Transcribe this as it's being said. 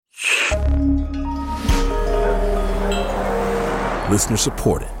Listener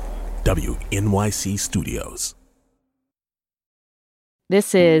supported. WNYC Studios.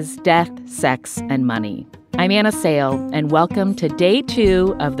 This is Death, Sex, and Money. I'm Anna Sale, and welcome to day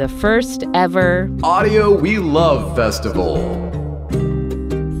 2 of the first ever Audio We Love Festival.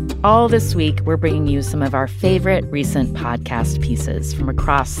 All this week, we're bringing you some of our favorite recent podcast pieces from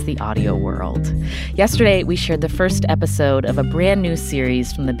across the audio world. Yesterday, we shared the first episode of a brand new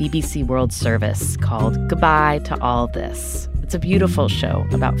series from the BBC World Service called Goodbye to All This. It's a beautiful show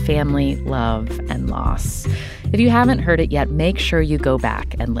about family, love, and loss. If you haven't heard it yet, make sure you go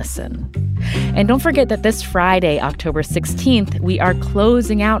back and listen. And don't forget that this Friday, October 16th, we are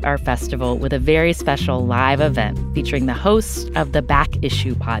closing out our festival with a very special live event featuring the hosts of the Back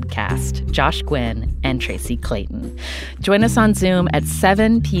Issue podcast, Josh Gwynn and Tracy Clayton. Join us on Zoom at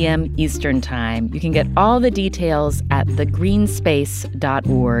 7 p.m. Eastern Time. You can get all the details at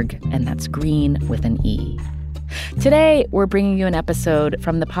thegreenspace.org, and that's green with an E. Today, we're bringing you an episode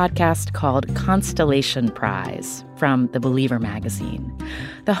from the podcast called Constellation Prize from The Believer magazine.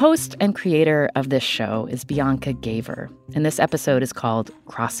 The host and creator of this show is Bianca Gaver, and this episode is called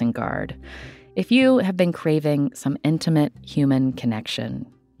Crossing Guard. If you have been craving some intimate human connection,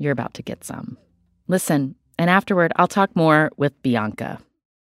 you're about to get some. Listen, and afterward, I'll talk more with Bianca.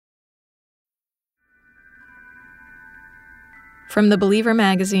 From The Believer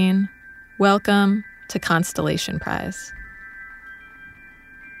magazine, welcome to Constellation Prize.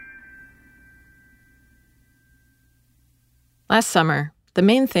 Last summer, the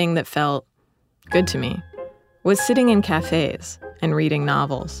main thing that felt good to me was sitting in cafes and reading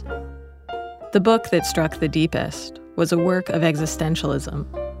novels. The book that struck the deepest was a work of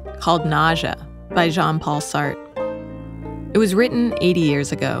existentialism called Nausea by Jean-Paul Sartre. It was written 80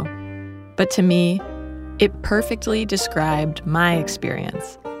 years ago, but to me, it perfectly described my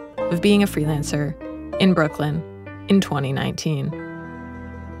experience of being a freelancer in Brooklyn in 2019.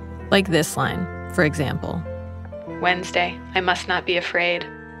 Like this line, for example. Wednesday, I must not be afraid.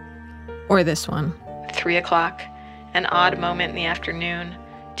 Or this one. 3 o'clock, an odd moment in the afternoon.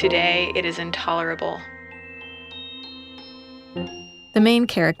 Today, it is intolerable. The main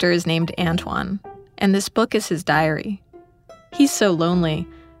character is named Antoine, and this book is his diary. He's so lonely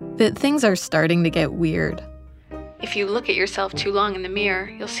that things are starting to get weird. If you look at yourself too long in the mirror,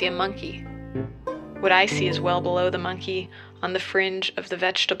 you'll see a monkey. What I see is well below the monkey, on the fringe of the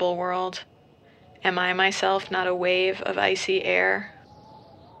vegetable world. Am I myself not a wave of icy air?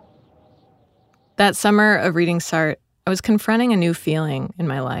 That summer of reading Sartre, I was confronting a new feeling in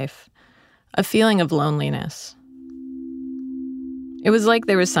my life, a feeling of loneliness. It was like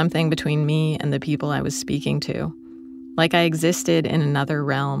there was something between me and the people I was speaking to, like I existed in another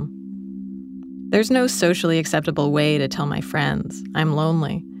realm. There's no socially acceptable way to tell my friends I'm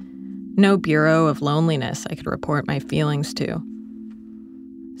lonely. No bureau of loneliness I could report my feelings to.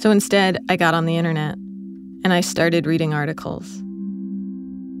 So instead, I got on the internet, and I started reading articles.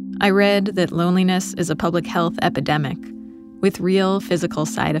 I read that loneliness is a public health epidemic with real physical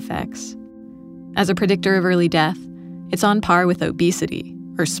side effects. As a predictor of early death, it's on par with obesity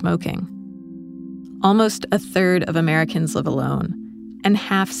or smoking. Almost a third of Americans live alone, and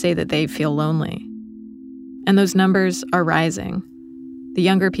half say that they feel lonely. And those numbers are rising. The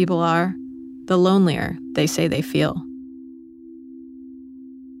younger people are, the lonelier they say they feel.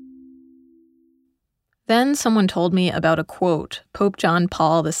 Then someone told me about a quote Pope John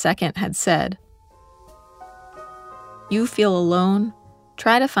Paul II had said. You feel alone?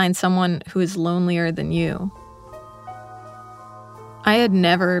 Try to find someone who is lonelier than you. I had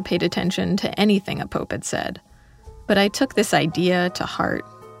never paid attention to anything a pope had said, but I took this idea to heart.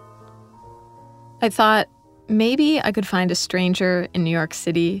 I thought, maybe I could find a stranger in New York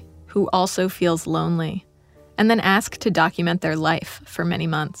City who also feels lonely, and then ask to document their life for many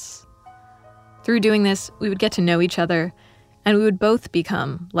months. Through doing this, we would get to know each other, and we would both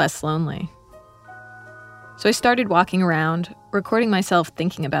become less lonely. So I started walking around, recording myself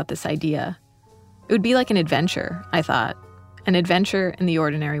thinking about this idea. It would be like an adventure, I thought, an adventure in the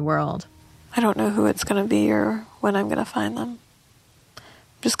ordinary world. I don't know who it's going to be or when I'm going to find them.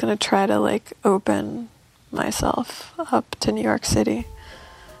 I'm just going to try to, open myself up to New York City.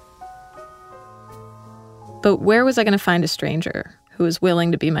 But where was I going to find a stranger who was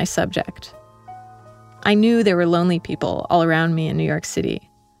willing to be my subject? I knew there were lonely people all around me in New York City.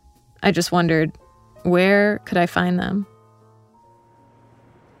 I just wondered, where could I find them?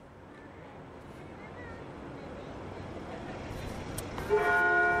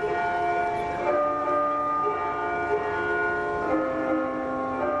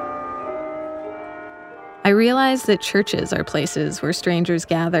 I realized that churches are places where strangers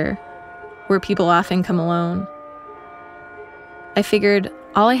gather, where people often come alone. I figured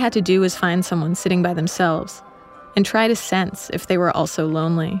all I had to do was find someone sitting by themselves and try to sense if they were also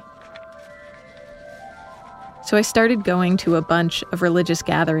lonely. So I started going to a bunch of religious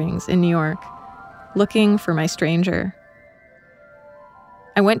gatherings in New York, looking for my stranger.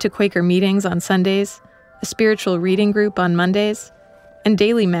 I went to Quaker meetings on Sundays, a spiritual reading group on Mondays, and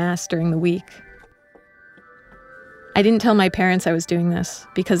daily mass during the week. I didn't tell my parents I was doing this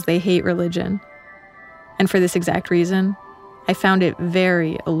because they hate religion. And for this exact reason, I found it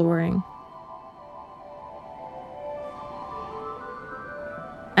very alluring.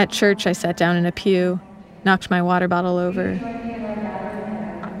 At church, I sat down in a pew, knocked my water bottle over.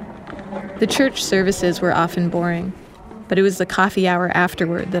 The church services were often boring, but it was the coffee hour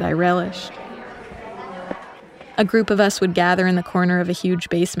afterward that I relished. A group of us would gather in the corner of a huge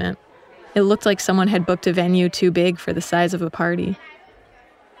basement. It looked like someone had booked a venue too big for the size of a party.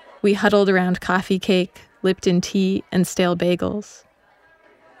 We huddled around coffee cake, Lipton tea, and stale bagels.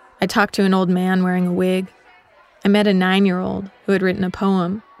 I talked to an old man wearing a wig. I met a 9-year-old who had written a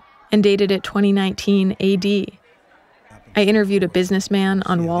poem and dated it 2019 AD. I interviewed a businessman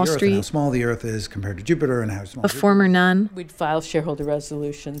on Wall Street, how small the Earth is compared to Jupiter, and how small a former nun, we'd file shareholder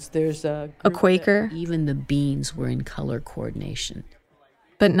resolutions. There's a Quaker. Even the beans were in color coordination.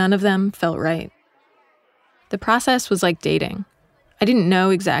 But none of them felt right. The process was like dating. I didn't know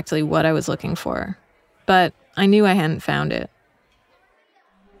exactly what I was looking for, but I knew I hadn't found it.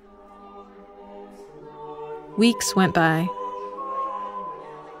 Weeks went by.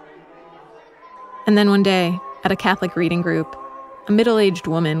 And then one day, at a Catholic reading group, a middle-aged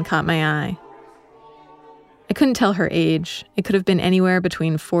woman caught my eye. I couldn't tell her age. It could have been anywhere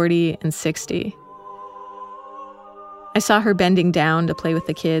between 40 and 60. I saw her bending down to play with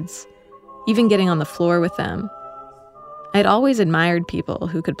the kids, even getting on the floor with them. I had always admired people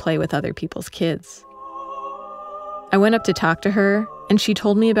who could play with other people's kids. I went up to talk to her, and she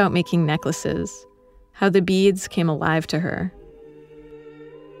told me about making necklaces, how the beads came alive to her.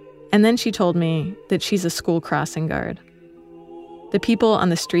 And then she told me that she's a school crossing guard. The people on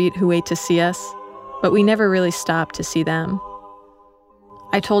the street who wait to see us, but we never really stop to see them.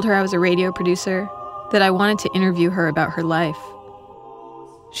 I told her I was a radio producer, that I wanted to interview her about her life.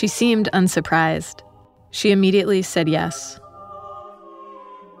 She seemed unsurprised. She immediately said yes.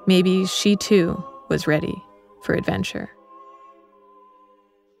 Maybe she too was ready for adventure.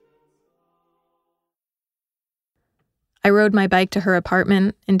 I rode my bike to her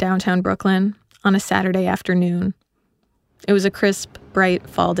apartment in downtown Brooklyn on a Saturday afternoon. It was a crisp, bright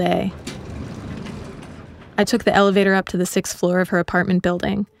fall day. I took the elevator up to the 6th floor of her apartment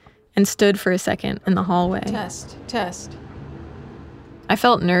building and stood for a second in the hallway. Test. I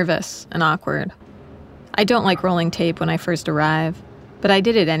felt nervous and awkward. I don't like rolling tape when I first arrive, but I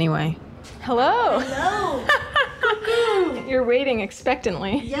did it anyway. Hello. Hello. Cuckoo. You're waiting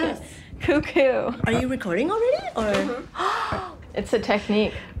expectantly. Yes. Cuckoo. Are you recording already? Or It's a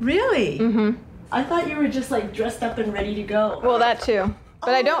technique. Really? Mm-hmm. I thought you were just like dressed up and ready to go. Well, that too.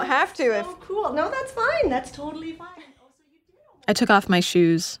 But I don't have to if... So cool. No, that's fine. That's totally fine. I took off my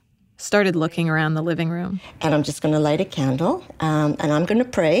shoes, started looking around the living room. And I'm just going to light a candle, and I'm going to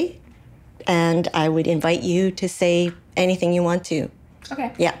pray, and I would invite you to say anything you want to.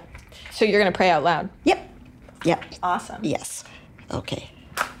 Okay. Yeah. So you're going to pray out loud? Yep. Yep. Awesome. Yes. Okay.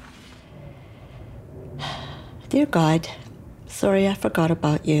 Dear God, sorry I forgot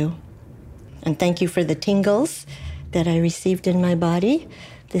about you. And thank you for the tingles that I received in my body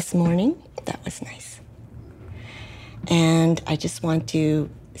this morning. That was nice. And I just want to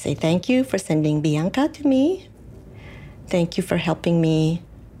say thank you for sending Bianca to me. Thank you for helping me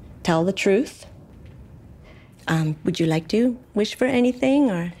tell the truth. Would you like to wish for anything,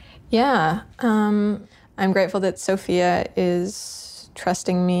 or? Yeah. I'm grateful that Sophia is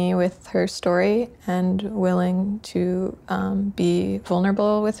trusting me with her story and willing to be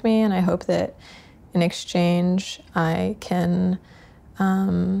vulnerable with me. And I hope that in exchange, I can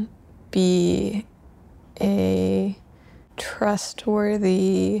be a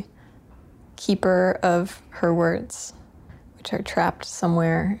trustworthy keeper of her words, which are trapped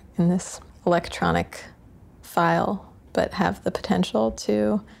somewhere in this electronic file, but have the potential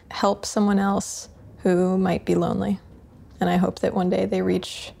to help someone else who might be lonely. And I hope that one day they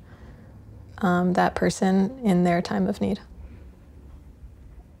reach that person in their time of need.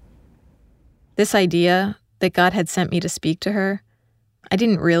 This idea that God had sent me to speak to her, I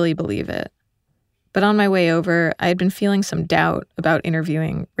didn't really believe it. But on my way over, I had been feeling some doubt about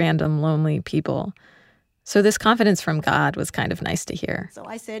interviewing random lonely people. So this confidence from God was kind of nice to hear. So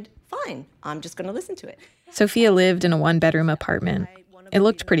I said, fine, I'm just going to listen to it. Sophia lived in a 1-bedroom apartment. It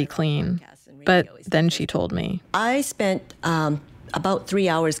looked pretty clean. But then she told me. I spent about 3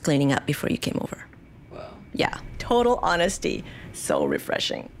 hours cleaning up before you came over. Wow. Yeah, total honesty. So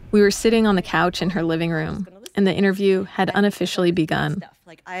refreshing. We were sitting on the couch in her living room, and the interview had unofficially begun.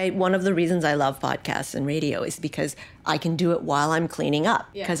 One of the reasons I love podcasts and radio is because I can do it while I'm cleaning up.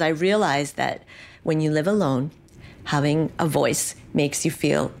 Because I realize that when you live alone, having a voice makes you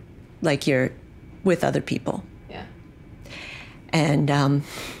feel like you're with other people. Yeah. And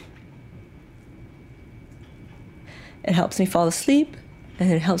it helps me fall asleep,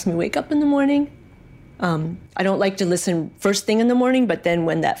 and it helps me wake up in the morning. I don't like to listen first thing in the morning, but then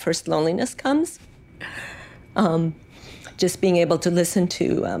when that first loneliness comes, just being able to listen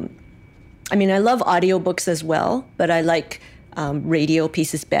to, I love audiobooks as well, but I like radio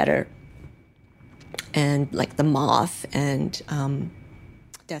pieces better. And like The Moth and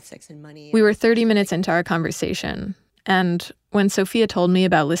Death, Sex, and Money. We were 30 minutes into our conversation, and when Sophia told me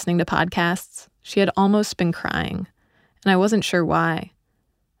about listening to podcasts, she had almost been crying, and I wasn't sure why.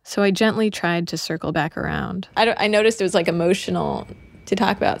 So I gently tried to circle back around. I noticed it was like emotional to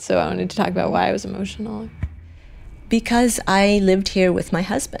talk about, so I wanted to talk about why I was emotional. Because I lived here with my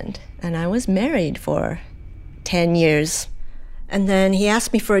husband, and I was married for 10 years. And then he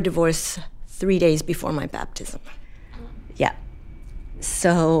asked me for a divorce 3 days before my baptism. Yeah.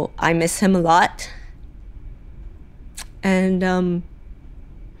 So I miss him a lot. And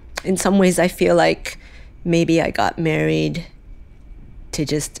in some ways I feel like maybe I got married to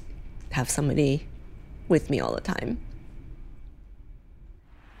just have somebody with me all the time.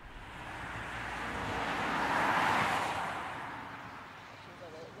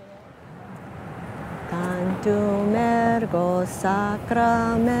 Tantum ergo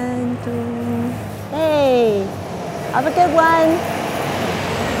sacramentum. Hey, have a good one.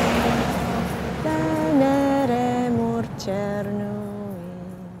 Veneremur cernui.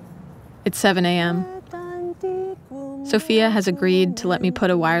 It's 7 a.m. Sophia has agreed to let me put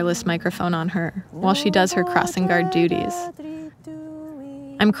a wireless microphone on her while she does her crossing guard duties.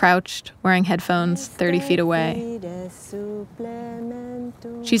 I'm crouched, wearing headphones 30 feet away.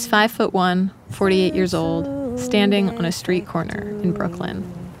 She's 5'1", 48 years old, standing on a street corner in Brooklyn.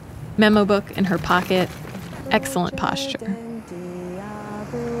 Memo book in her pocket, excellent posture.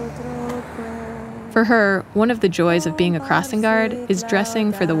 For her, one of the joys of being a crossing guard is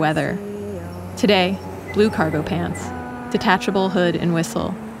dressing for the weather. Today, blue cargo pants, detachable hood and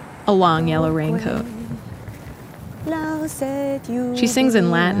whistle, a long yellow raincoat. She sings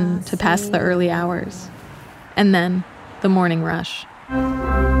in Latin to pass the early hours, and then the morning rush. Good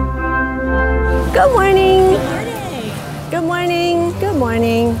morning. Good morning. Good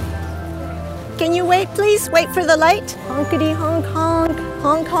morning. Can you wait, please? Wait for the light. Honkity honk honk,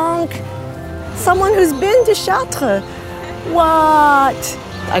 honk honk. Someone who's been to Chartres. What?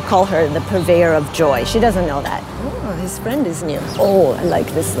 I call her the purveyor of joy. She doesn't know that. Oh, his friend is new. Oh, I like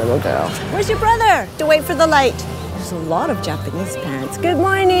this little girl. Where's your brother? To wait for the light. There's a lot of Japanese parents. Good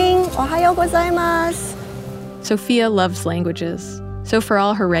morning. Ohayo gozaimasu. Sophia loves languages, so for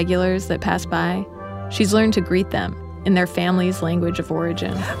all her regulars that pass by, she's learned to greet them in their family's language of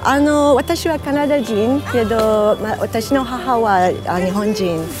origin. 私はカナダ人けど、私の母は日本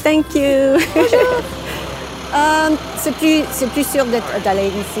人. Thank you. C'est plus sûr d'aller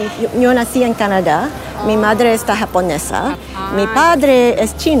ici. Yo nací en Canadá. Mi madre está japonesa. Mi padre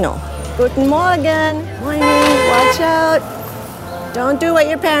es chino. Guten Morgen. Morning. Watch out. Don't do what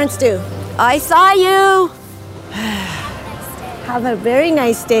your parents do. I saw you. Have a very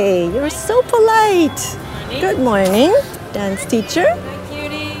nice day. You're so polite. Good morning. Dance teacher.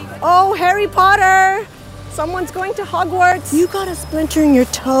 Oh, Harry Potter. Someone's going to Hogwarts. You got a splinter in your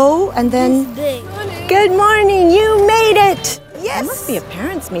toe and then... Good morning. You made it. Yes. It must be a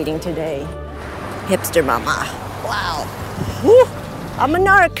parents' meeting today. Hipster mama. Wow. Woo. I'm a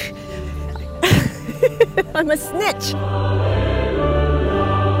narc. I'm a snitch.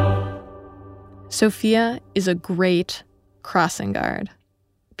 Sophia is a great crossing guard.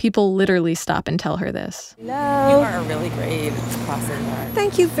 People literally stop and tell her this. Hello. You are a really great crossing guard.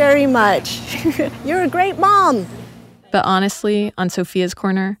 Thank you very much. You're a great mom. But honestly, on Sophia's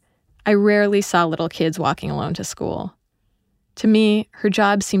corner, I rarely saw little kids walking alone to school. To me, her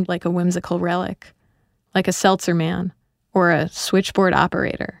job seemed like a whimsical relic, like a seltzer man or a switchboard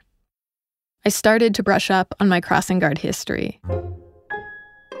operator. I started to brush up on my crossing guard history.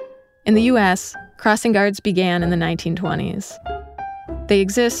 In the U.S., crossing guards began in the 1920s. They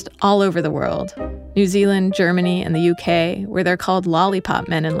exist all over the world, New Zealand, Germany, and the UK, where they're called lollipop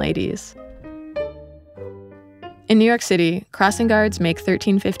men and ladies. In New York City, crossing guards make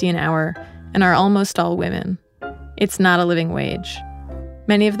 $13.50 an hour and are almost all women. It's not a living wage.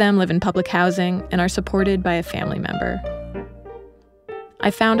 Many of them live in public housing and are supported by a family member.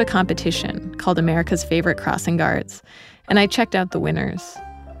 I found a competition called America's Favorite Crossing Guards, and I checked out the winners.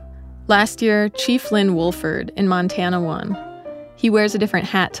 Last year, Chief Lynn Wolford in Montana won. He wears a different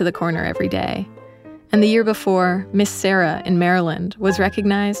hat to the corner every day. And the year before, Miss Sarah in Maryland was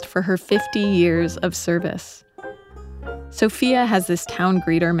recognized for her 50 years of service. Sophia has this town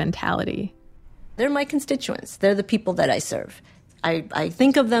greeter mentality. They're my constituents. They're the people that I serve. I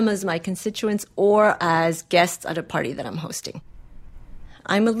think of them as my constituents or as guests at a party that I'm hosting.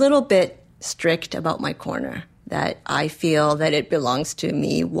 I'm a little bit strict about my corner, that I feel that it belongs to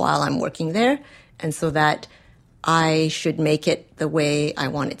me while I'm working there, and so that I should make it the way I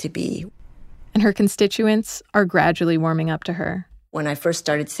want it to be. And her constituents are gradually warming up to her. When I first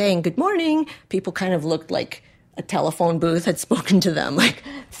started saying good morning, people kind of looked like a telephone booth had spoken to them. Like,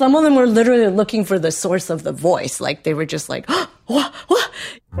 some of them were literally looking for the source of the voice. Like, they were just like, oh, what?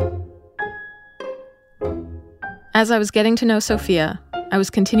 As I was getting to know Sophia, I was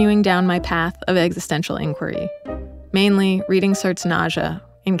continuing down my path of existential inquiry, mainly reading Sartre's Nausea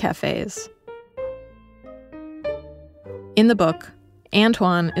in cafes. In the book,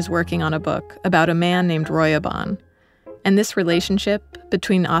 Antoine is working on a book about a man named Royaubon, and this relationship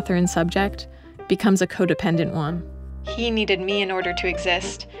between author and subject becomes a codependent one. He needed me in order to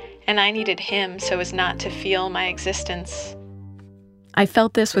exist, and I needed him so as not to feel my existence. I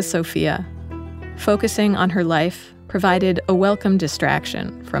felt this with Sophia. Focusing on her life provided a welcome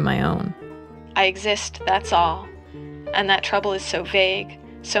distraction from my own. I exist, that's all. And that trouble is so vague,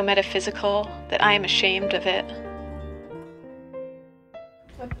 so metaphysical, that I am ashamed of it.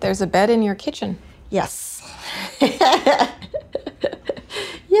 There's a bed in your kitchen. Yes.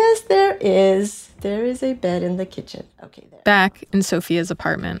 Yes, there is. There is a bed in the kitchen. Okay, there. Back in Sophia's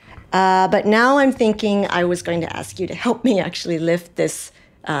apartment. But now I'm thinking I was going to ask you to help me actually lift this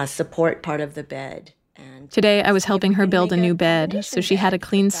support part of the bed. And today I was helping her build a new bed so she had a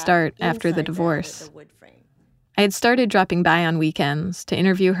clean start after the divorce. I had started dropping by on weekends to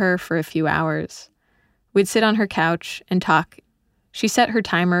interview her for a few hours. We'd sit on her couch and talk. She set her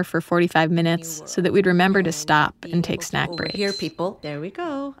timer for 45 minutes so that we'd remember to stop and take snack breaks. Here, people. There we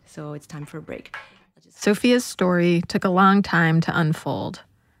go. So it's time for a break. Sophia's story took a long time to unfold,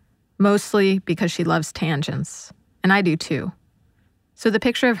 mostly because she loves tangents, and I do too. So the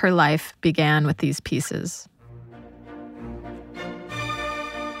picture of her life began with these pieces.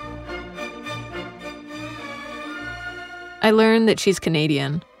 I learned that she's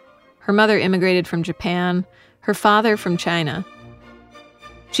Canadian. Her mother immigrated from Japan, her father from China.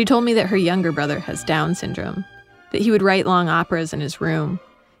 She told me that her younger brother has Down syndrome, that he would write long operas in his room,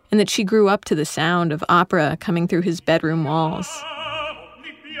 and that she grew up to the sound of opera coming through his bedroom walls.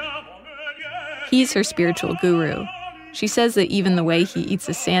 He's her spiritual guru. She says that even the way he eats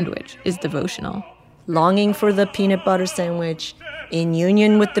a sandwich is devotional. Longing for the peanut butter sandwich, in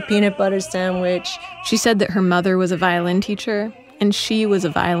union with the peanut butter sandwich. She said that her mother was a violin teacher, and she was a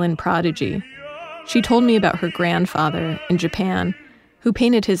violin prodigy. She told me about her grandfather in Japan, who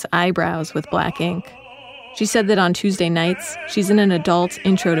painted his eyebrows with black ink. She said that on Tuesday nights, she's in an adult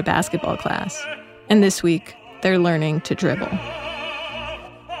intro to basketball class, and this week, they're learning to dribble.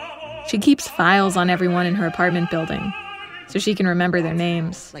 She keeps files on everyone in her apartment building, so she can remember their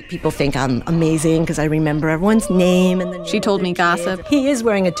names. Like, people think I'm amazing because I remember everyone's name and the name. She told me gossip. He is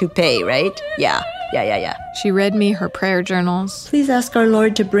wearing a toupee, right? Yeah. She read me her prayer journals. Please ask our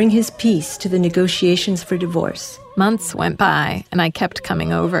Lord to bring his peace to the negotiations for divorce. Months went by, and I kept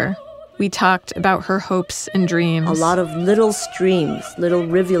coming over. We talked about her hopes and dreams. A lot of little streams, little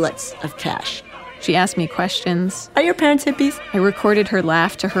rivulets of cash. She asked me questions. Are your parents hippies? I recorded her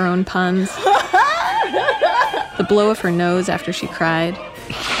laugh to her own puns. The blow of her nose after she cried.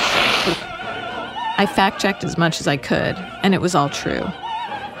 I fact-checked as much as I could, and it was all true.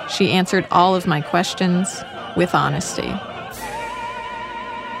 She answered all of my questions with honesty.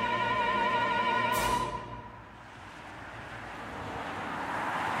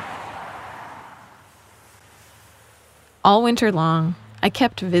 All winter long, I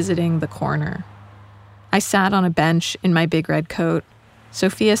kept visiting the corner. I sat on a bench in my big red coat.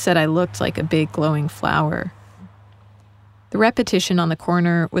 Sophia said I looked like a big glowing flower. The repetition on the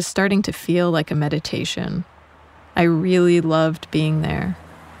corner was starting to feel like a meditation. I really loved being there.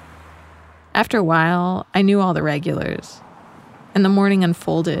 After a while, I knew all the regulars, and the morning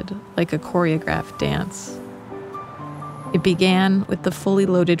unfolded like a choreographed dance. It began with the fully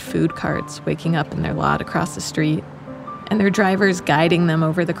loaded food carts waking up in their lot across the street, and their drivers guiding them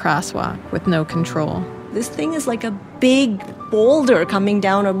over the crosswalk with no control. This thing is like a big boulder coming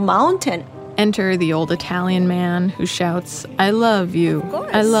down a mountain. Enter the old Italian man who shouts, "I love you,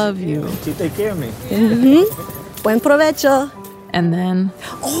 I love you." You take care of me. Mm-hmm. Buen provecho. And then...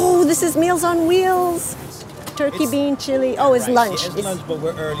 Oh, this is Meals on Wheels. Turkey, bean, chili. Oh, it's lunch. It's lunch, but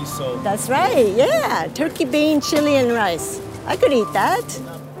we're early, so... That's right, yeah. Turkey, bean, chili, and rice. I could eat that.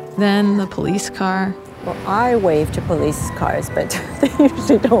 Then the police car. Well, I wave to police cars, but they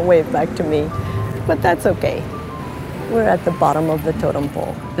usually don't wave back to me. But that's okay. We're at the bottom of the totem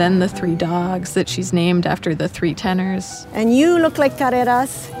pole. Then the 3 dogs that she's named after the 3 tenors. And you look like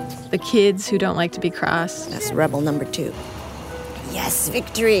Carreras. The kids who don't like to be crossed. That's rebel number 2. Yes,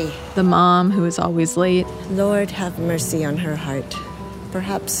 victory. The mom who is always late. Lord have mercy on her heart.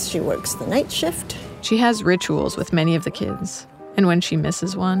 Perhaps she works the night shift. She has rituals with many of the kids. And when she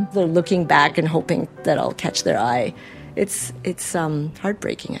misses one... They're looking back and hoping that I'll catch their eye. It's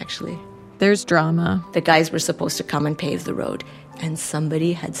heartbreaking, actually. There's drama. The guys were supposed to come and pave the road, and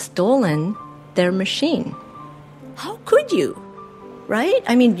somebody had stolen their machine. How could you? Right?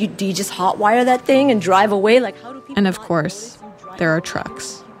 I mean, do you just hotwire that thing and drive away? Like, how do people... And of course, there are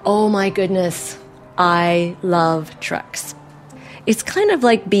trucks. Oh my goodness. I love trucks. It's kind of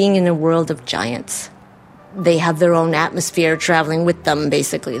like being in a world of giants. They have their own atmosphere traveling with them,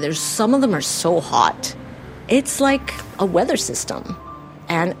 basically. Some of them are so hot. It's like a weather system.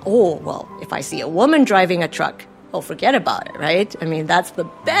 And, oh, well, if I see a woman driving a truck, oh, forget about it, right? I mean, that's the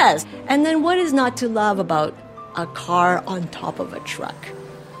best. And then what is not to love about a car on top of a truck?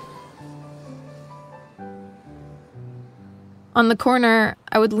 On the corner,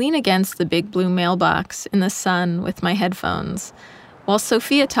 I would lean against the big blue mailbox in the sun with my headphones, while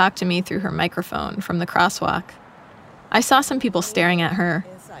Sophia talked to me through her microphone from the crosswalk. I saw some people staring at her,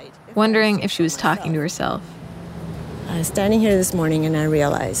 wondering if she was talking to herself. I was standing here this morning and I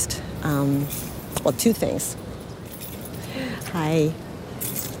realized, 2 things. Hi.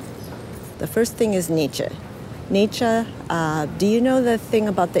 The first thing is Nietzsche. Nietzsche, do you know the thing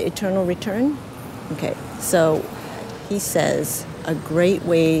about the eternal return? Okay, so he says a great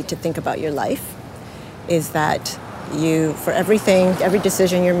way to think about your life is that for everything, every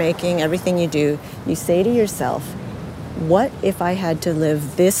decision you're making, everything you do, you say to yourself, what if I had to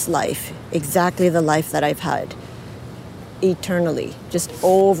live this life, exactly the life that I've had, eternally, just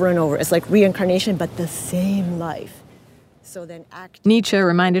over and over? It's like reincarnation, but the same life. So then Nietzsche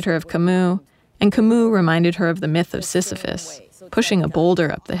reminded her of Camus, and Camus reminded her of the myth of Sisyphus, pushing a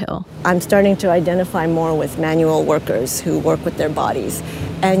boulder up the hill. I'm starting to identify more with manual workers who work with their bodies.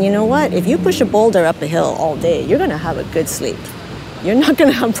 And you know what? If you push a boulder up a hill all day, you're going to have a good sleep. You're not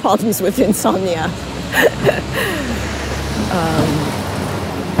going to have problems with insomnia.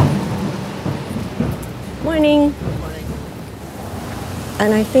 Morning.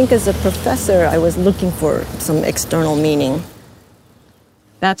 And I think as a professor, I was looking for some external meaning.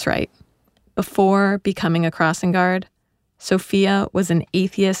 That's right. Before becoming a crossing guard, Sophia was an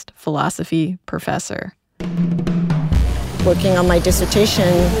atheist philosophy professor. Working on my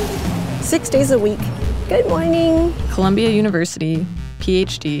dissertation 6 days a week. Good morning. Columbia University,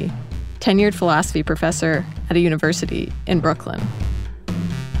 PhD, tenured philosophy professor at a university in Brooklyn.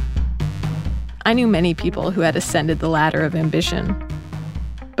 I knew many people who had ascended the ladder of ambition,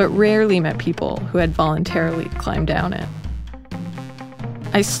 but rarely met people who had voluntarily climbed down it.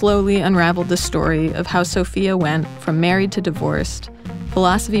 I slowly unraveled the story of how Sophia went from married to divorced,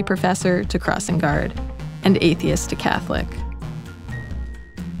 philosophy professor to crossing guard, and atheist to Catholic.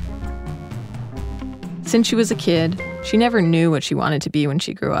 Since she was a kid, she never knew what she wanted to be when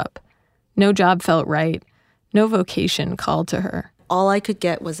she grew up. No job felt right. No vocation called to her. All I could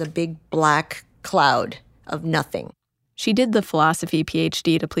get was a big black cloud of nothing. She did the philosophy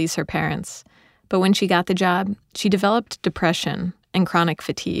PhD to please her parents, but when she got the job, she developed depression and chronic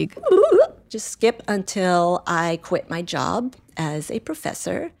fatigue. Just skip until I quit my job as a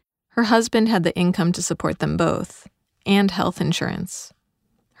professor. Her husband had the income to support them both, and health insurance.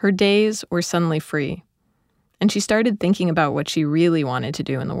 Her days were suddenly free, and she started thinking about what she really wanted to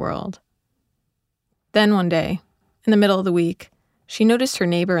do in the world. Then one day, in the middle of the week, she noticed her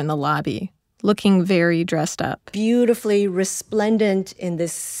neighbor in the lobby, looking very dressed up. Beautifully resplendent in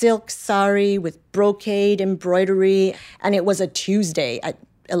this silk sari with brocade embroidery, and it was a Tuesday at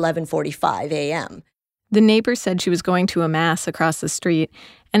 11:45 a.m. The neighbor said she was going to a mass across the street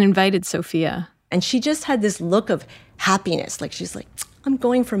and invited Sophia. And she just had this look of happiness, like she's like, I'm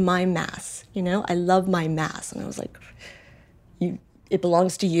going for my mass, I love my mass. And I was like, it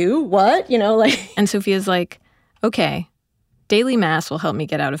belongs to you? What? And Sophia's like, okay, daily mass will help me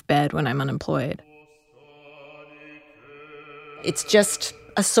get out of bed when I'm unemployed. It's just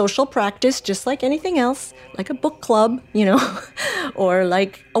a social practice, just like anything else, like a book club, or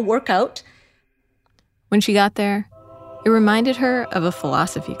like a workout. When she got there, it reminded her of a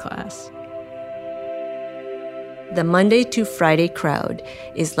philosophy class. The Monday to Friday crowd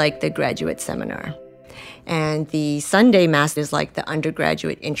is like the graduate seminar. And the Sunday Mass is like the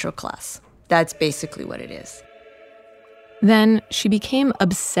undergraduate intro class. That's basically what it is. Then she became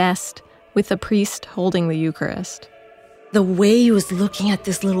obsessed with the priest holding the Eucharist. The way he was looking at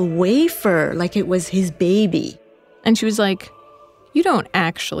this little wafer like it was his baby. And she was like, "You don't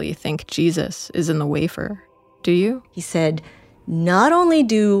actually think Jesus is in the wafer, do you?" He said, "Not only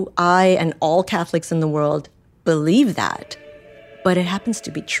do I and all Catholics in the world believe that, but it happens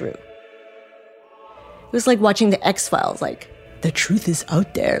to be true." It was like watching the X-Files, like, the truth is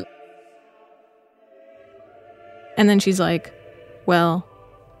out there. And then she's like, well,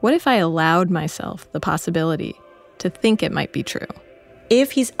 what if I allowed myself the possibility to think it might be true?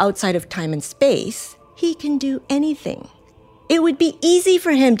 If he's outside of time and space, he can do anything. It would be easy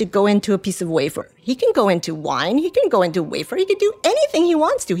for him to go into a piece of wafer. He can go into wine, he can go into wafer, he can do anything he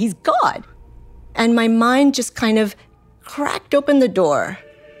wants to. He's God. And my mind just kind of cracked open the door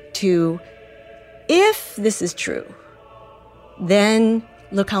to, if this is true, then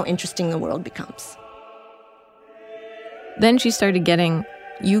look how interesting the world becomes. Then she started getting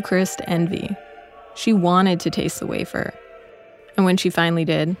Eucharist envy. She wanted to taste the wafer. And when she finally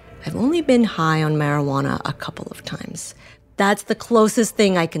did... I've only been high on marijuana a couple of times. That's the closest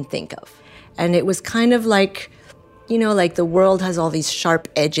thing I can think of. And it was kind of like, you know, like the world has all these sharp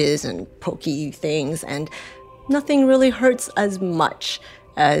edges and pokey things, and nothing really hurts as much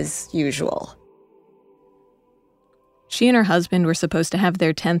as usual. She and her husband were supposed to have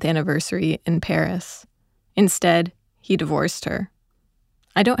their 10th anniversary in Paris. Instead, he divorced her.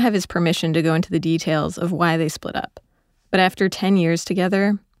 I don't have his permission to go into the details of why they split up. But after 10 years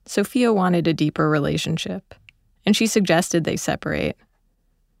together, Sophia wanted a deeper relationship, and she suggested they separate.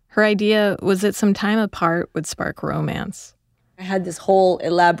 Her idea was that some time apart would spark romance. I had this whole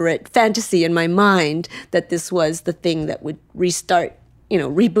elaborate fantasy in my mind that this was the thing that would restart,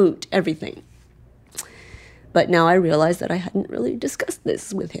 reboot everything. But now I realize that I hadn't really discussed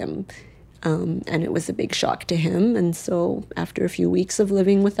this with him. And it was a big shock to him. And so after a few weeks of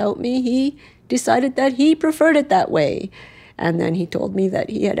living without me, he decided that he preferred it that way. And then he told me that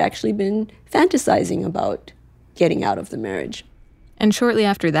he had actually been fantasizing about getting out of the marriage. And shortly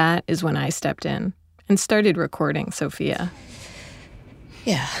after that is when I stepped in and started recording Sophia.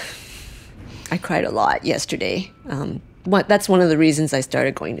 Yeah. I cried a lot yesterday. That's one of the reasons I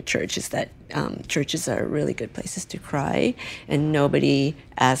started going to church, is that churches are really good places to cry, and nobody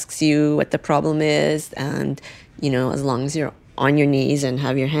asks you what the problem is. And, as long as you're on your knees and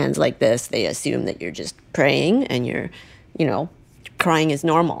have your hands like this, they assume that you're just praying and you're, crying is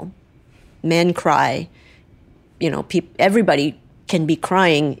normal. Men cry, everybody can be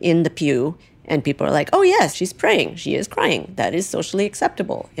crying in the pew, and people are like, oh, yes, she's praying. She is crying. That is socially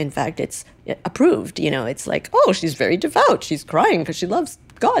acceptable. In fact, it's approved. It's like, oh, she's very devout. She's crying because she loves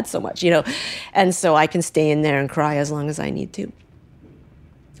God so much, And so I can stay in there and cry as long as I need to.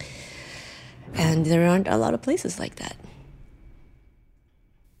 And there aren't a lot of places like that.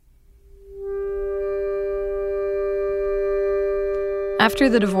 After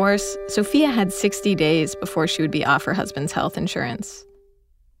the divorce, Sophia had 60 days before she would be off her husband's health insurance.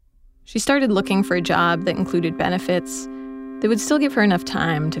 She started looking for a job that included benefits that would still give her enough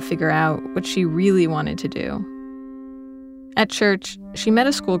time to figure out what she really wanted to do. At church, she met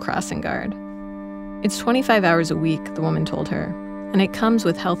a school crossing guard. It's 25 hours a week, the woman told her, and it comes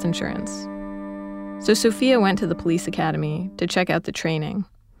with health insurance. So Sophia went to the police academy to check out the training.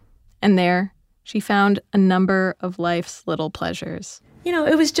 And there, she found a number of life's little pleasures.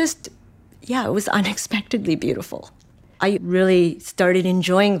 It was just, it was unexpectedly beautiful. I really started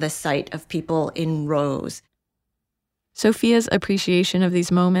enjoying the sight of people in rows. Sophia's appreciation of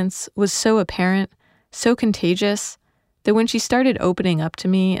these moments was so apparent, so contagious, that when she started opening up to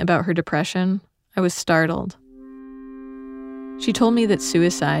me about her depression, I was startled. She told me that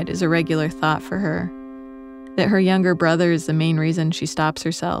suicide is a regular thought for her, that her younger brother is the main reason she stops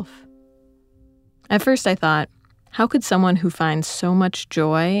herself. At first I thought, how could someone who finds so much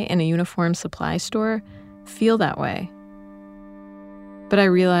joy in a uniform supply store feel that way? But I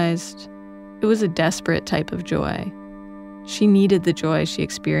realized it was a desperate type of joy. She needed the joy she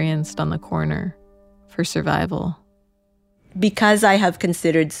experienced on the corner for survival. Because I have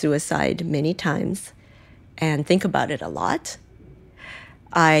considered suicide many times and think about it a lot,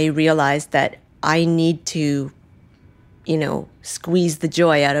 I realized that I need to, squeeze the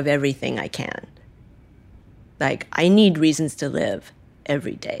joy out of everything I can. Like, I need reasons to live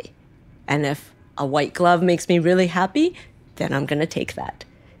every day. And if a white glove makes me really happy, then I'm going to take that.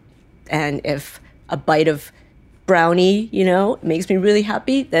 And if a bite of brownie, it makes me really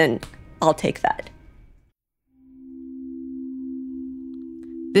happy, then I'll take that.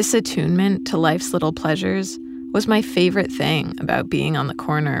 This attunement to life's little pleasures was my favorite thing about being on the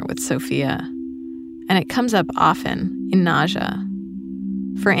corner with Sophia. And it comes up often in Nausea.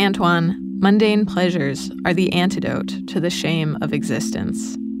 For Antoine, mundane pleasures are the antidote to the shame of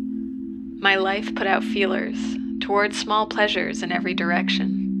existence. My life put out feelers towards small pleasures in every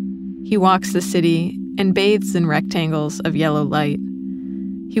direction. He walks the city and bathes in rectangles of yellow light.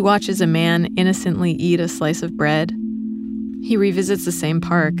 He watches a man innocently eat a slice of bread. He revisits the same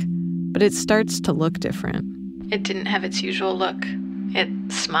park, but it starts to look different. It didn't have its usual look.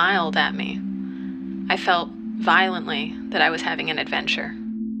 It smiled at me. I felt violently that I was having an adventure.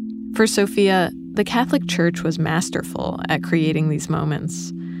 For Sophia, the Catholic Church was masterful at creating these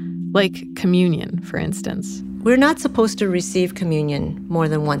moments, like communion, for instance. We're not supposed to receive communion more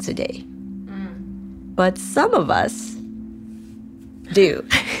than once a day. But some of us do.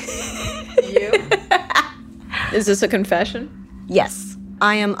 You? Is this a confession? Yes,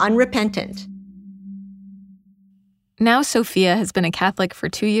 I am unrepentant. Now Sophia has been a Catholic for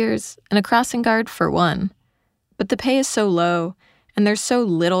 2 years and a crossing guard for 1. But the pay is so low and there's so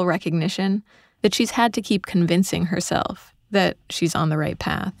little recognition that she's had to keep convincing herself that she's on the right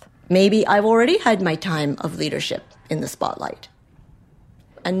path. Maybe I've already had my time of leadership in the spotlight.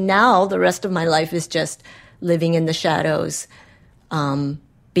 And now the rest of my life is just living in the shadows,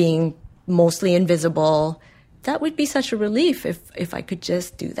 being mostly invisible. That would be such a relief if I could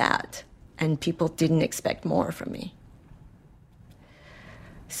just do that and people didn't expect more from me.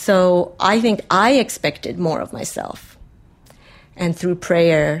 So I think I expected more of myself. And through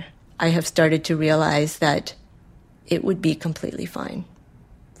prayer, I have started to realize that it would be completely fine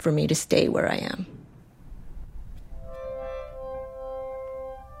for me to stay where I am.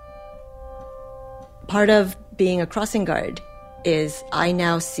 Part of being a crossing guard is I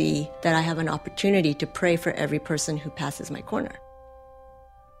now see that I have an opportunity to pray for every person who passes my corner.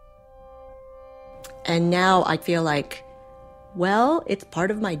 And now I feel like, well, it's part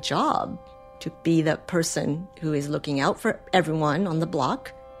of my job to be the person who is looking out for everyone on the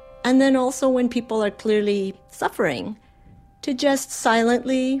block. And then also when people are clearly suffering, to just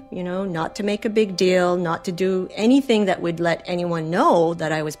silently, not to make a big deal, not to do anything that would let anyone know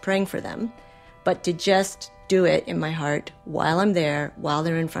that I was praying for them, but to just do it in my heart while I'm there, while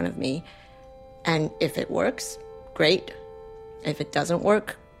they're in front of me. And if it works, great. If it doesn't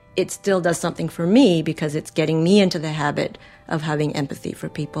work, it still does something for me because it's getting me into the habit of having empathy for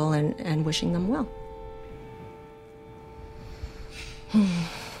people and wishing them well.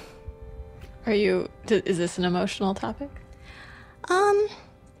 Is this an emotional topic? A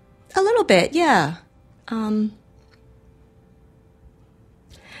little bit, yeah.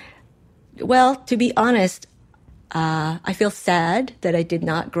 Well, to be honest, I feel sad that I did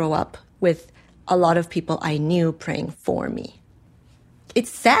not grow up with a lot of people I knew praying for me. It's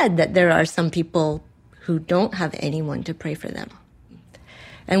sad that there are some people who don't have anyone to pray for them.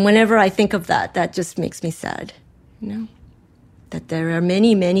 And whenever I think of that, that just makes me sad, that there are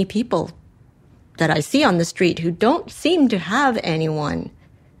many, many people that I see on the street who don't seem to have anyone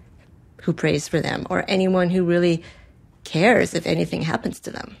who prays for them or anyone who really cares if anything happens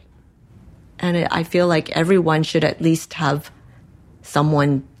to them. And I feel like everyone should at least have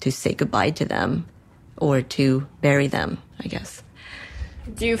someone to say goodbye to them or to bury them, I guess.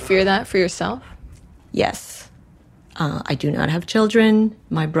 Do you fear that for yourself? Yes. I do not have children.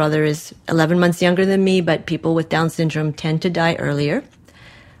 My brother is 11 months younger than me, but people with Down syndrome tend to die earlier.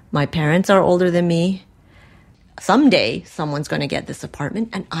 My parents are older than me. Someday, someone's going to get this apartment,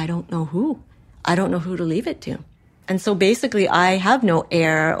 and I don't know who. I don't know who to leave it to. And so basically, I have no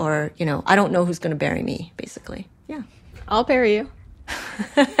heir or, I don't know who's going to bury me, basically. Yeah. I'll bury you.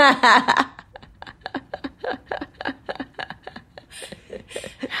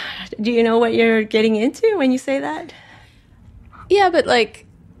 Do you know what you're getting into when you say that? Yeah, but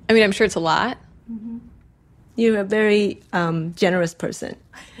I'm sure it's a lot. Mm-hmm. You're a very generous person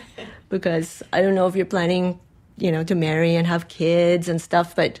because I don't know if you're planning, to marry and have kids and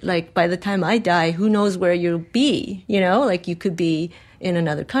stuff, but by the time I die, who knows where you'll be, you could be in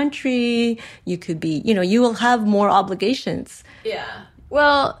another country, you could be, you will have more obligations. Yeah.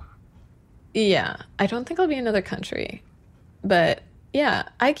 Well, yeah, I don't think I'll be in another country, but yeah,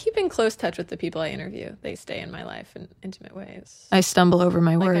 I keep in close touch with the people I interview. They stay in my life in intimate ways. I stumble over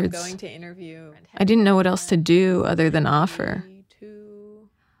my words. I'm going to interview. I didn't know what else to do other than offer.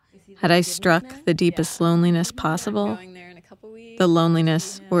 Had I struck the deepest loneliness possible? The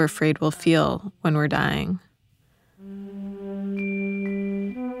loneliness we're afraid we'll feel when we're dying.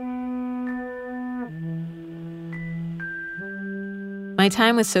 My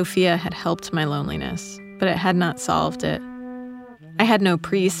time with Sophia had helped my loneliness, but it had not solved it. I had no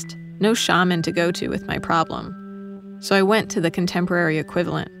priest, no shaman to go to with my problem, so I went to the contemporary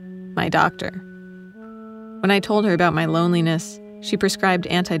equivalent, my doctor. When I told her about my loneliness, she prescribed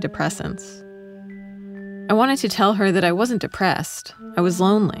antidepressants. I wanted to tell her that I wasn't depressed. I was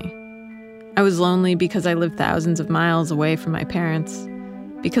lonely. I was lonely because I lived thousands of miles away from my parents,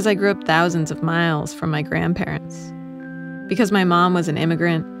 because I grew up thousands of miles from my grandparents, because my mom was an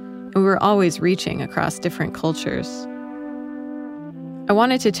immigrant and we were always reaching across different cultures. I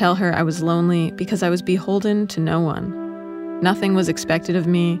wanted to tell her I was lonely because I was beholden to no one. Nothing was expected of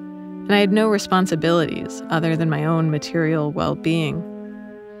me, and I had no responsibilities other than my own material well-being,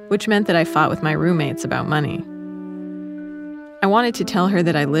 which meant that I fought with my roommates about money. I wanted to tell her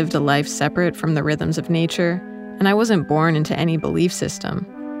that I lived a life separate from the rhythms of nature, and I wasn't born into any belief system,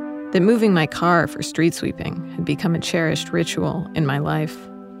 that moving my car for street sweeping had become a cherished ritual in my life.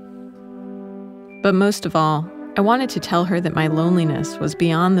 But most of all, I wanted to tell her that my loneliness was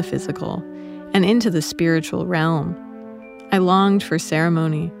beyond the physical and into the spiritual realm. I longed for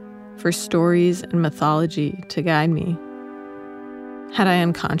ceremony, for stories and mythology to guide me. Had I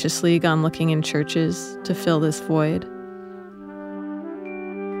unconsciously gone looking in churches to fill this void?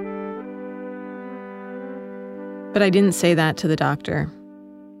 But I didn't say that to the doctor.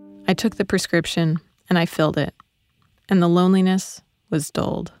 I took the prescription and I filled it, and the loneliness was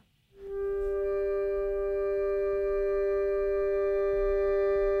dulled.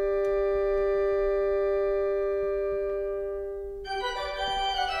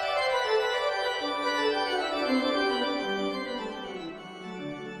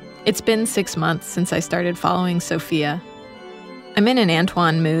 It's been 6 months since I started following Sophia. I'm in an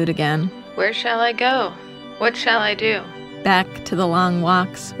Antoine mood again. Where shall I go? What shall I do? Back to the long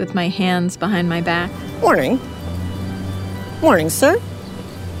walks with my hands behind my back. Morning. Morning, sir.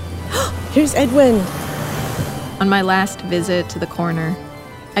 Here's Edwin. On my last visit to the corner,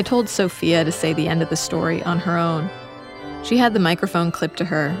 I told Sophia to say the end of the story on her own. She had the microphone clipped to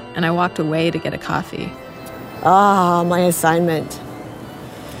her, and I walked away to get a coffee. My assignment.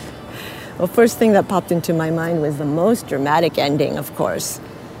 Well, first thing that popped into my mind was the most dramatic ending, of course,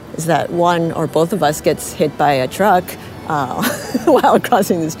 is that one or both of us gets hit by a truck while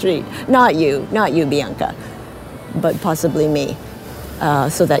crossing the street. Not you, Bianca, but possibly me,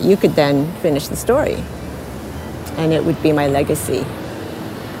 so that you could then finish the story. And it would be my legacy.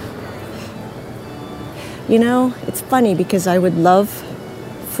 You know, it's funny because I would love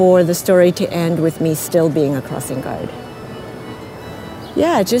for the story to end with me still being a crossing guard.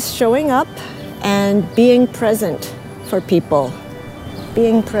 Yeah, just showing up and being present for people.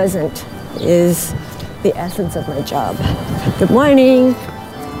 Being present is the essence of my job. Good morning.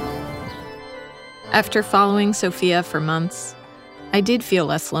 After following Sophia for months, I did feel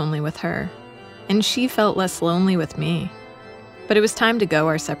less lonely with her, and she felt less lonely with me. But it was time to go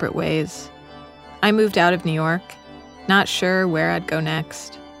our separate ways. I moved out of New York, not sure where I'd go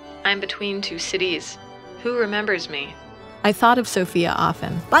next. I'm between two cities. Who remembers me? I thought of Sophia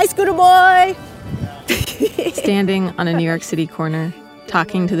often. Bye, Scooter Boy! Standing on a New York City corner,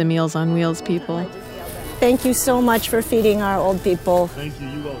 talking to the Meals on Wheels people. Thank you so much for feeding our old people. Thank you,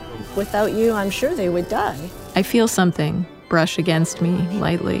 you're welcome. Without you, I'm sure they would die. I feel something brush against me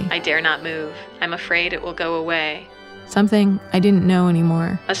lightly. I dare not move. I'm afraid it will go away. Something I didn't know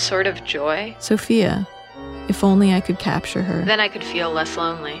anymore. A sort of joy? Sophia. If only I could capture her. Then I could feel less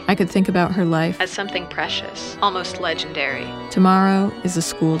lonely. I could think about her life as something precious, almost legendary. Tomorrow is a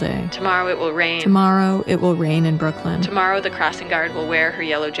school day. Tomorrow it will rain. Tomorrow it will rain in Brooklyn. Tomorrow the crossing guard will wear her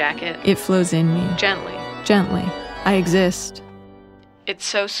yellow jacket. It flows in me. Gently. Gently. I exist. It's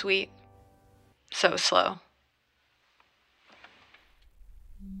so sweet. So slow.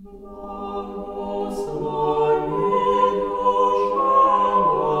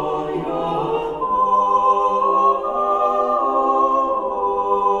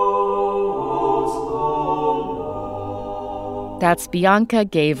 That's Bianca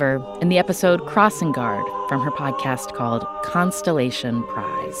Gaver in the episode Crossing Guard from her podcast called Constellation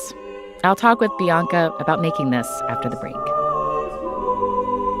Prize. I'll talk with Bianca about making this after the break.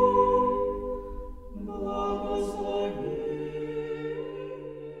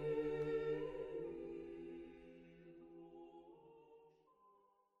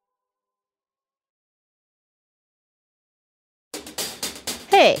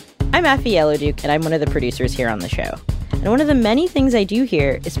 Hey, I'm Afi Yellowduke, and I'm one of the producers here on the show. And one of the many things I do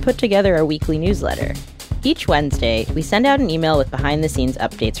here is put together our weekly newsletter. Each Wednesday, we send out an email with behind-the-scenes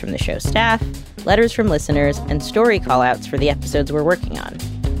updates from the show staff, letters from listeners, and story call-outs for the episodes we're working on.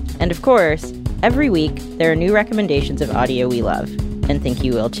 And of course, every week, there are new recommendations of audio we love. and think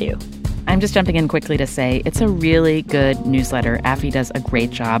you will too. I'm just jumping in quickly to say it's a really good newsletter. Affy does a great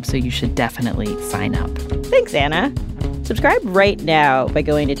job, so you should definitely sign up. Thanks, Anna. Subscribe right now by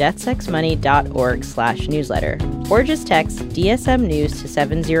going to deathsexmoney.org/newsletter or just text DSM News to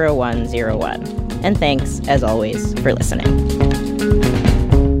 70101. And thanks, as always, for listening.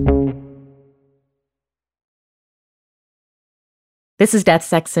 This is Death,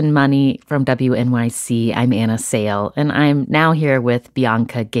 Sex, and Money from WNYC. I'm Anna Sale, and I'm now here with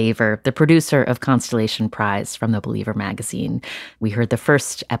Bianca Gaver, the producer of Constellation Prize from The Believer magazine. We heard the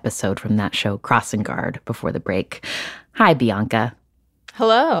first episode from that show, Crossing Guard, before the break. Hi, Bianca.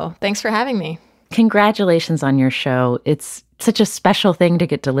 Hello. Thanks for having me. Congratulations on your show. It's such a special thing to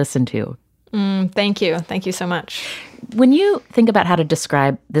get to listen to. Thank you. Thank you so much. When you think about how to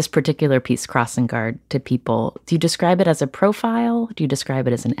describe this particular piece, Crossing Guard, to people, do you describe it as a profile? Do you describe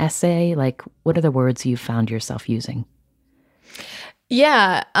it as an essay? Like, what are the words you've found yourself using?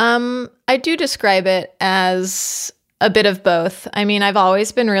 Yeah, I do describe it as a bit of both. I mean, I've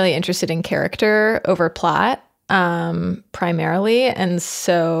always been really interested in character over plot, primarily. And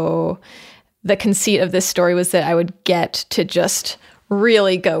so the conceit of this story was that I would get to just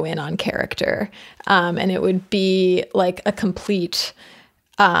really go in on character. And it would be like a complete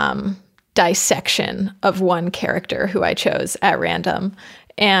dissection of one character who I chose at random.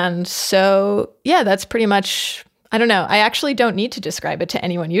 And so, yeah, that's pretty much, I don't know. I actually don't need to describe it to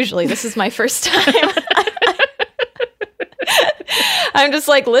anyone usually. This is my first time. I'm just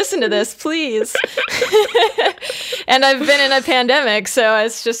like, listen to this, please. And I've been in a pandemic, so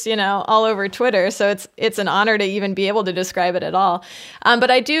it's just, all over Twitter. So it's an honor to even be able to describe it at all.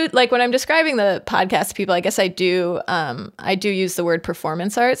 But I do, like, when I'm describing the podcast to people, I guess I do use the word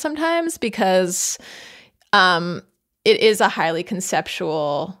performance art sometimes because it is a highly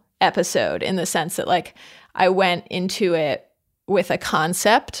conceptual episode in the sense that, like, I went into it with a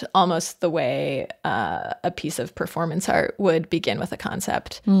concept, almost the way a piece of performance art would begin with a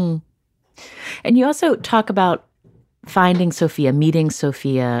concept. And you also talk about finding Sophia, meeting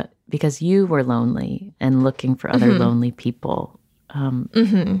Sophia, because you were lonely and looking for other lonely people. Are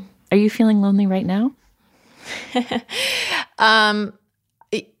you feeling lonely right now?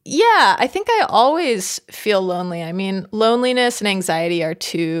 Yeah, I think I always feel lonely. I mean, loneliness and anxiety are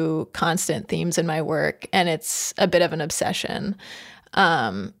two constant themes in my work, and it's a bit of an obsession.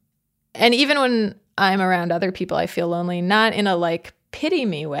 And even when I'm around other people, I feel lonely, not in a like pity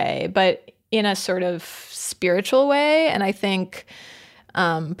me way, but in a sort of spiritual way. And I think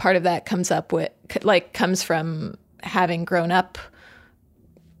part of that comes from having grown up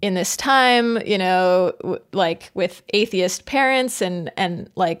in this time, like with atheist parents and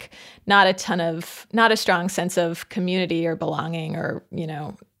like not a strong sense of community or belonging or,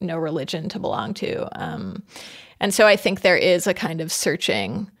 no religion to belong to. And so I think there is a kind of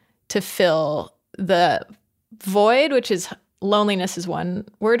searching to fill the void, which is loneliness is one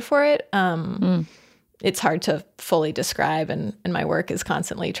word for it. It's hard to fully describe, and my work is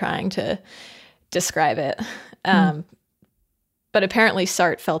constantly trying to describe it. But apparently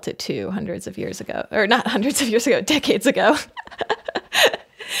Sartre felt it too hundreds of years ago. Or not hundreds of years ago, decades ago.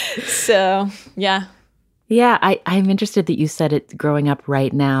 So, yeah. Yeah, I'm interested that you said it growing up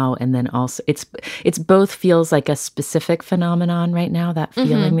right now, and then also it's both feels like a specific phenomenon right now, that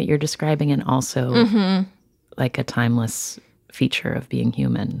feeling that you're describing, and also like a timeless feature of being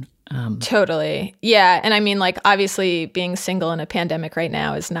human. Totally. Yeah, and I mean, like, obviously being single in a pandemic right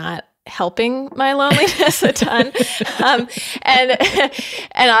now is not helping my loneliness a ton. And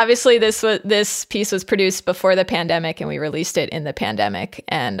obviously this piece was produced before the pandemic, and we released it in the pandemic.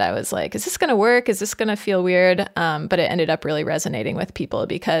 And I was like, is this going to work? Is this going to feel weird? But it ended up really resonating with people,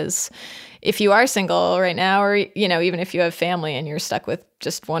 because if you are single right now, or, even if you have family and you're stuck with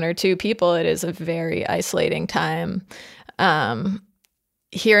just one or two people, it is a very isolating time.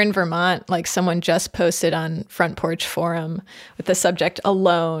 Here in Vermont, like, someone just posted on Front Porch Forum with the subject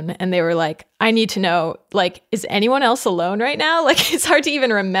alone, and they were like, I need to know, like, is anyone else alone right now? Like, it's hard to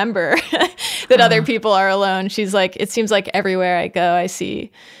even remember that other people are alone. She's like, it seems like everywhere I go, I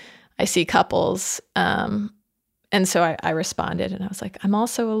see couples. And so I responded, and I was like, I'm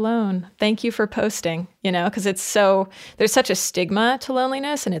also alone. Thank you for posting, because there's such a stigma to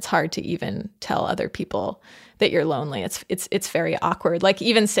loneliness, and it's hard to even tell other people that you're lonely. It's very awkward. Like,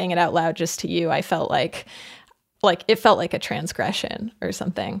 even saying it out loud just to you, I felt like it felt like a transgression or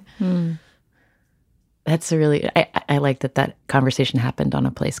something. That's I like that conversation happened on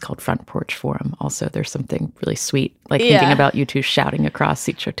a place called Front Porch Forum. Also, there's something really sweet, like thinking about you two shouting across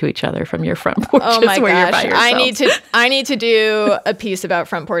to each other from your front porches. Oh my where gosh, you're by yourself. I need to do a piece about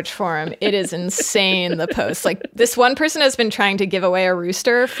Front Porch Forum. It is insane, the post. Like, this one person has been trying to give away a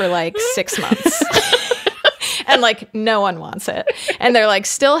rooster for like 6 months. And like no one wants it. And they're like,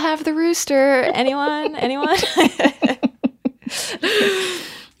 still have the rooster. Anyone?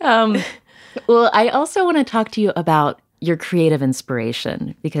 Well, I also want to talk to you about your creative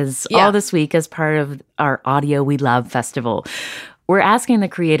inspiration, because all this week, as part of our Audio We Love Festival, we're asking the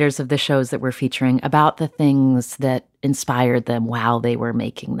creators of the shows that we're featuring about the things that inspired them while they were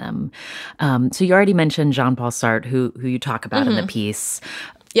making them. So you already mentioned Jean-Paul Sartre, who you talk about in the piece.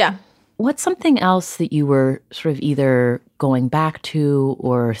 Yeah. What's something else that you were sort of either going back to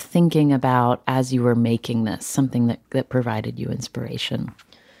or thinking about as you were making this, something that provided you inspiration?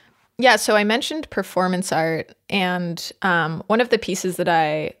 Yeah, so I mentioned performance art, and one of the pieces that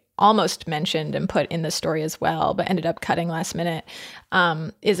I almost mentioned and put in the story as well, but ended up cutting last minute,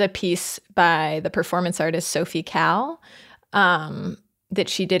 is a piece by the performance artist Sophie Calle that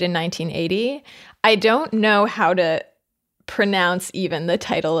she did in 1980. I don't know how to pronounce even the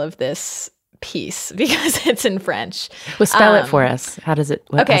title of this piece because it's in French. Well, spell it for us. How does it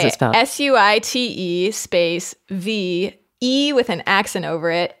spell? SUITE space V E with an accent over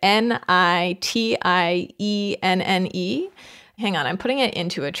it, NITIENNE. Hang on, I'm putting it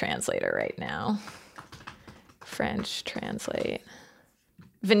into a translator right now. French translate.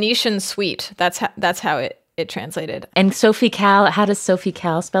 Venetian Suite. That's how it translated. And Sophie Calle, how does Sophie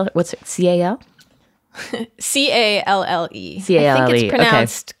Calle spell it? What's it? C-A-L? C-A-L-L-E. C-A-L-L-E. I think it's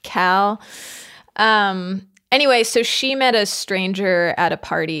pronounced Cal. Anyway, so she met a stranger at a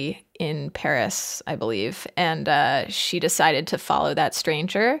party in Paris, I believe, and she decided to follow that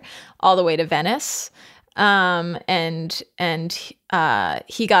stranger all the way to Venice. And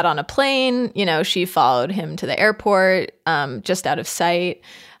he got on a plane. You know, she followed him to the airport, just out of sight.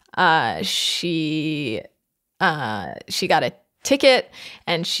 She got a ticket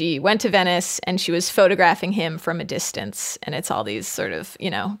and she went to Venice and she was photographing him from a distance. And it's all these sort of,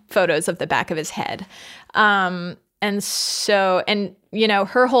 photos of the back of his head. And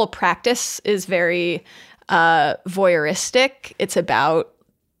her whole practice is very voyeuristic. It's about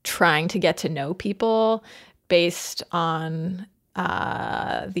trying to get to know people based on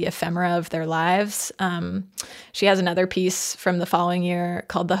the ephemera of their lives. She has another piece from the following year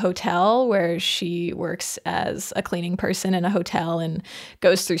called The Hotel, where she works as a cleaning person in a hotel and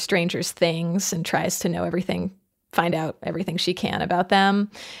goes through strangers' things and tries to know everything, find out everything she can about them.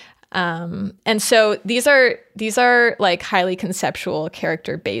 And so these are like highly conceptual,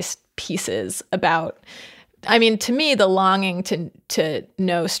 character-based pieces about, to me, the longing to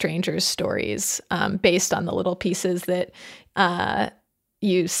know strangers' stories, based on the little pieces that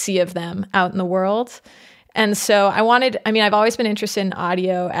you see of them out in the world. And so I've always been interested in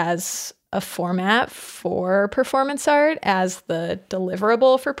audio as a format for performance art, as the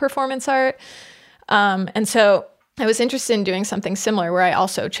deliverable for performance art. And so I was interested in doing something similar where I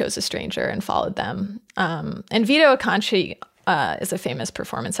also chose a stranger and followed them. And Vito Acconci is a famous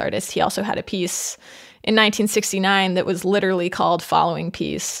performance artist. He also had a piece in 1969 that was literally called Following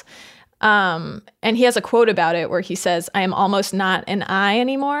Peace. And he has a quote about it where he says, "I am almost not an I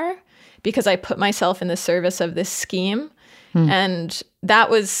anymore because I put myself in the service of this scheme." And that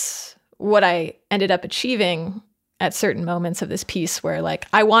was what I ended up achieving at certain moments of this piece where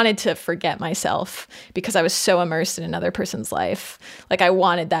I wanted to forget myself because I was so immersed in another person's life. I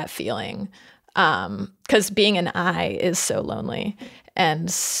wanted that feeling. 'Cause being an I is so lonely.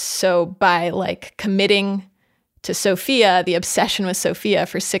 And so by committing to Sophia, the obsession with Sophia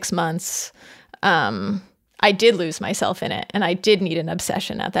for 6 months, I did lose myself in it. And I did need an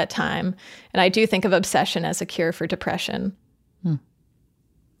obsession at that time. And I do think of obsession as a cure for depression.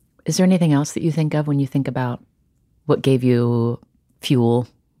 Is there anything else that you think of when you think about what gave you fuel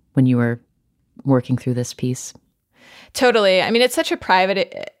when you were working through this piece? Totally. It's such a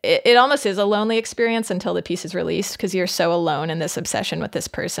private, it almost is a lonely experience until the piece is released because you're so alone in this obsession with this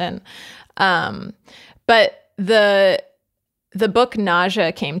person. But the book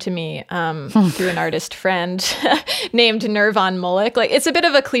Nausea came to me through an artist friend named Nirvan Mullick. It's a bit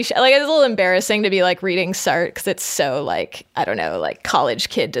of a cliche. It's a little embarrassing to be reading Sartre because it's so college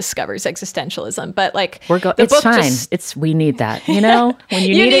kid discovers existentialism. But it's fine. We need that, when you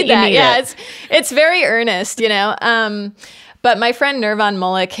need it, that. You need it. It's very earnest, But my friend Nirvan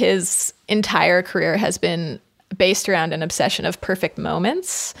Mullick, his entire career has been based around an obsession of perfect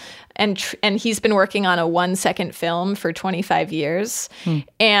moments. And he's been working on a 1-second film for 25 years.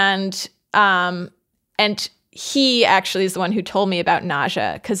 And And he actually is the one who told me about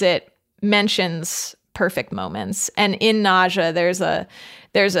Nausea, because it mentions perfect moments. And in Nausea, there's a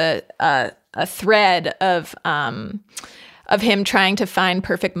thread of him trying to find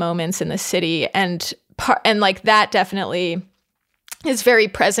perfect moments in the city, and like that definitely is very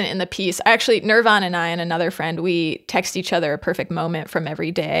present in the piece. Actually, Nirvan and I and another friend, we text each other a perfect moment from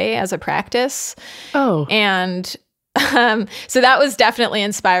every day as a practice. Oh. And so that was definitely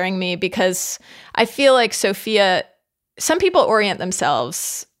inspiring me, because I feel like Sophia, some people orient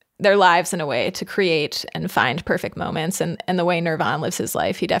themselves, their lives in a way to create and find perfect moments. And the way Nirvan lives his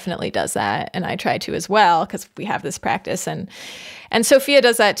life, he definitely does that. And I try to as well, because we have this practice. And Sophia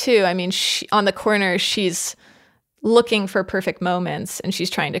does that too. I mean, on the corner, she's looking for perfect moments, and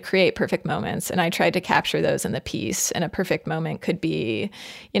she's trying to create perfect moments. And I tried to capture those in the piece. And a perfect moment could be,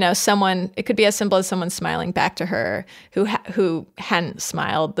 it could be as simple as someone smiling back to her who hadn't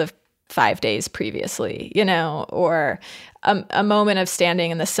smiled the 5 days previously, or a moment of standing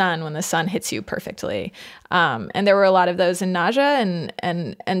in the sun when the sun hits you perfectly. And there were a lot of those in Nausea.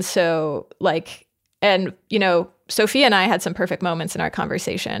 And so Sophia and I had some perfect moments in our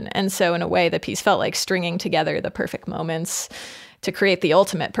conversation. And so in a way, the piece felt like stringing together the perfect moments to create the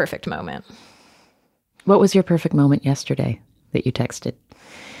ultimate perfect moment. What was your perfect moment yesterday that you texted?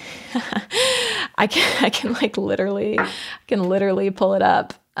 I can literally pull it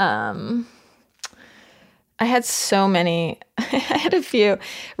up. I had so many. I had a few.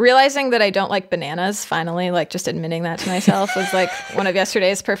 Realizing that I don't like bananas, finally, like just admitting that to myself was like one of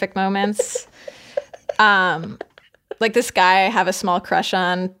yesterday's perfect moments. Like this guy I have a small crush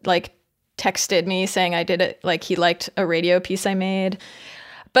on, like texted me saying I did it, like he liked a radio piece I made.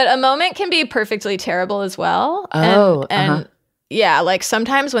 But a moment can be perfectly terrible as well. And yeah, like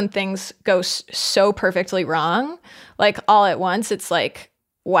sometimes when things go so perfectly wrong, like all at once, it's like,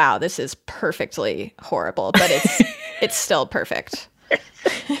 wow, this is perfectly horrible, but it's still perfect.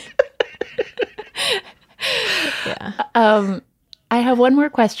 Yeah. I have one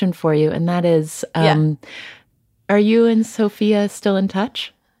more question for you, and that is, are you and Sophia still in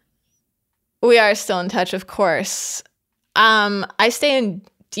touch? We are still in touch, of course. I stay in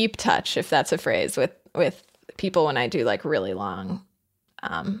deep touch, if that's a phrase, with people when I do like really long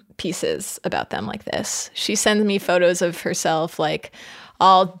pieces about them like this. She sends me photos of herself like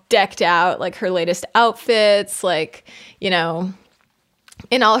all decked out, like her latest outfits, like, in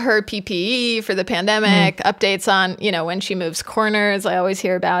all her PPE for the pandemic, updates on, when she moves corners. I always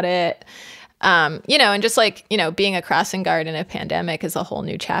hear about it. And just like, being a crossing guard in a pandemic is a whole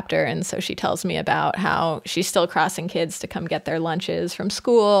new chapter. And so she tells me about how she's still crossing kids to come get their lunches from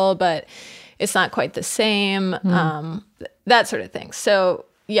school, but it's not quite the same, that sort of thing. So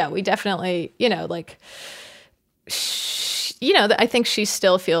yeah, we definitely, I think she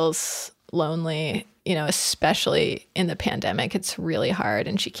still feels lonely, especially in the pandemic. It's really hard,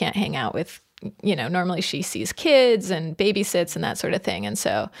 and she can't hang out with, normally she sees kids and babysits and that sort of thing. And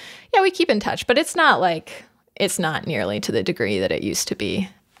so, yeah, we keep in touch, but it's not nearly to the degree that it used to be.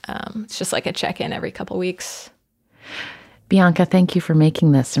 It's just like a check-in every couple weeks. Bianca, thank you for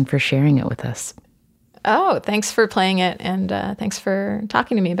making this and for sharing it with us. Oh, thanks for playing it, and thanks for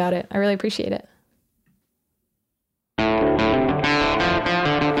talking to me about it. I really appreciate it.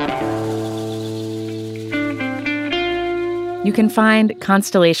 You can find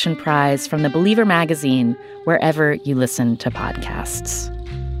Constellation Prize from The Believer magazine wherever you listen to podcasts.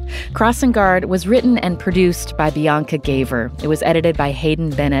 Crossing Guard was written and produced by Bianca Gaver. It was edited by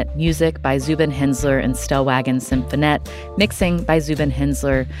Hayden Bennett, music by Zubin Hensler and Stellwagen Symphonette, mixing by Zubin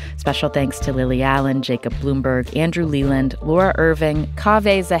Hensler. Special thanks to Lily Allen, Jacob Bloomberg, Andrew Leland, Laura Irving,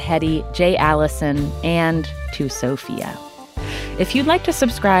 Kaveh Zahedi, Jay Allison, and to Sophia. If you'd like to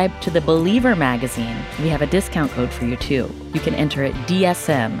subscribe to The Believer magazine, we have a discount code for you too. You can enter it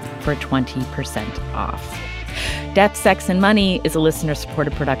DSM for 20% off. Death, Sex, and Money is a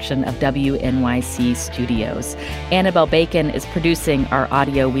listener-supported production of WNYC Studios. Annabelle Bacon is producing our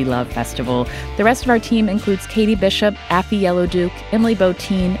Audio We Love Festival. The rest of our team includes Katie Bishop, Affie Yellowduke, Emily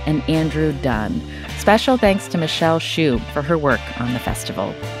Botine, and Andrew Dunn. Special thanks to Michelle Hsu for her work on the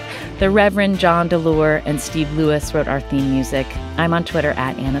festival. The Reverend John DeLure and Steve Lewis wrote our theme music. I'm on Twitter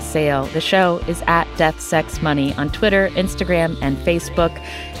at Anna Sale. The show is at Death, Sex, Money on Twitter, Instagram, and Facebook.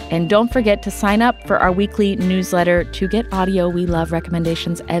 And don't forget to sign up for our weekly newsletter to get Audio We Love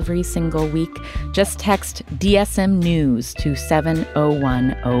recommendations every single week. Just text DSM News to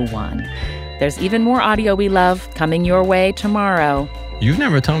 70101. There's even more Audio We Love coming your way tomorrow. You've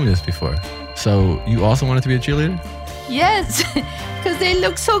never told me this before. So you also wanted to be a cheerleader? Yes, because they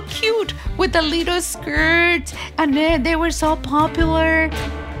look so cute with the little skirts, and they were so popular.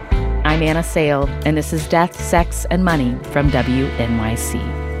 I'm Anna Sale, and this is Death, Sex, and Money from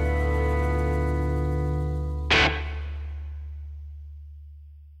WNYC.